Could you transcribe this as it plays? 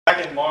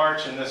back in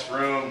March in this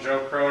room,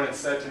 Joe Cronin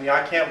said to me,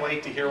 I can't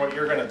wait to hear what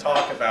you're going to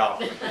talk about.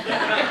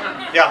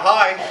 Yeah,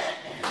 hi.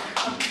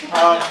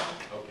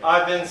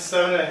 I've been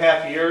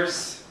 7.5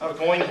 years of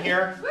going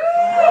here.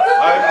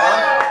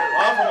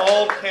 I'm from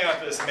old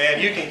campus, man.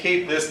 You can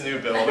keep this new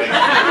building.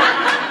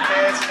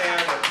 Can't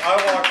stand it. I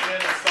walked in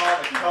and saw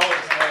the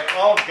colors and went,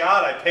 oh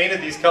God, I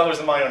painted these colors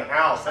in my own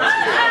house. That's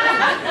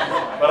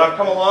cool. But I've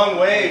come a long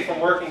way from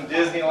working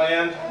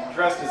Disneyland,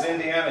 dressed as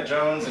Indiana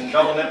Jones in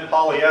double-knit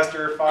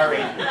polyester,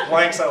 firing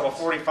blanks out of a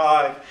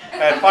 .45,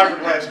 and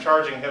fiberglass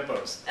charging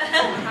hippos.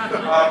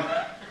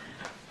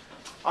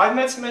 I've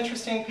met some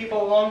interesting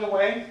people along the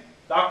way.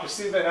 Dr.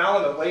 Sue Van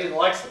Allen, the lady that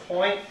likes to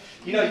point.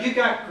 You know, you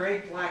got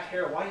great black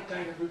hair. Why you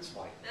dye your roots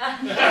white?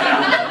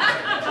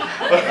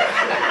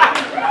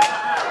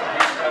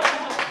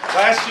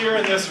 Last year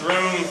in this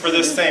room for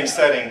this same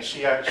setting,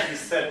 she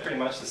said pretty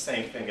much the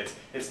same thing.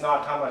 It's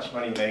not how much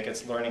money you make,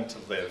 it's learning to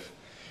live.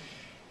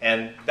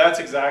 And that's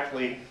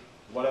exactly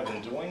what I've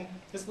been doing,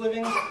 is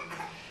living.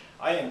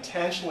 I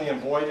intentionally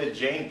avoided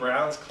Jane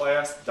Brown's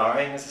class,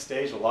 Dying as a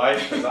Stage of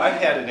Life, because I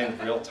had it in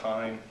real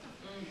time.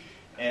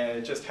 And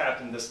it just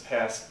happened this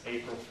past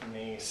April for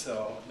me,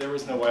 so there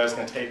was no way I was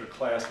going to take her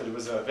class, but it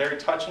was a very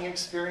touching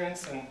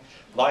experience and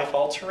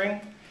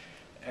life-altering.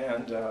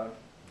 And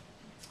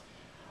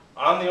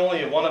I'm the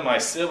only one of my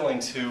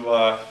siblings who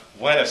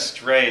went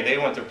astray. They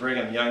went to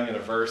Brigham Young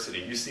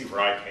University. You see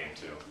where I came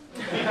to.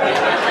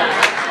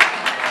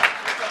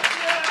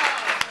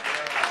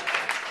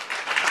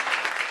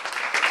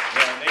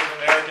 Yeah, Native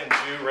American,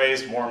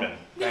 Jew-raised Mormon.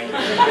 Thank you.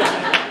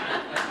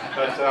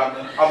 But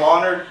I'm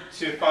honored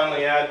to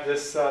finally add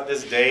this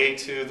day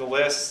to the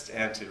list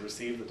and to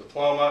receive the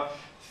diploma.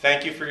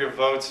 Thank you for your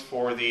votes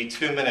for the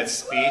 2-minute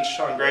speech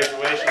on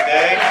graduation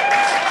day.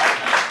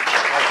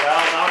 I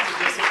vow not to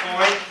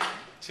disappoint.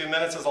 2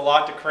 minutes is a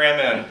lot to cram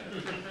in.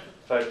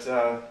 But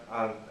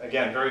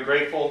again, very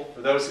grateful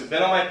for those who've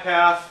been on my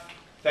path.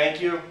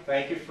 Thank you.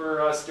 Thank you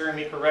for steering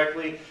me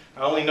correctly.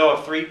 I only know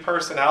of 3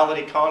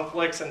 personality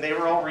conflicts, and they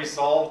were all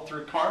resolved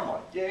through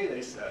karma. Yay,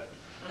 they said.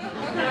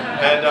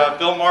 And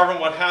Bill Marvin,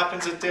 what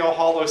happens at Dale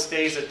Hollow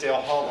stays at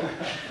Dale Hollow.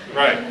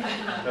 Right.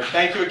 But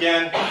thank you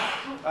again.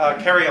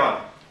 Carry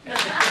on.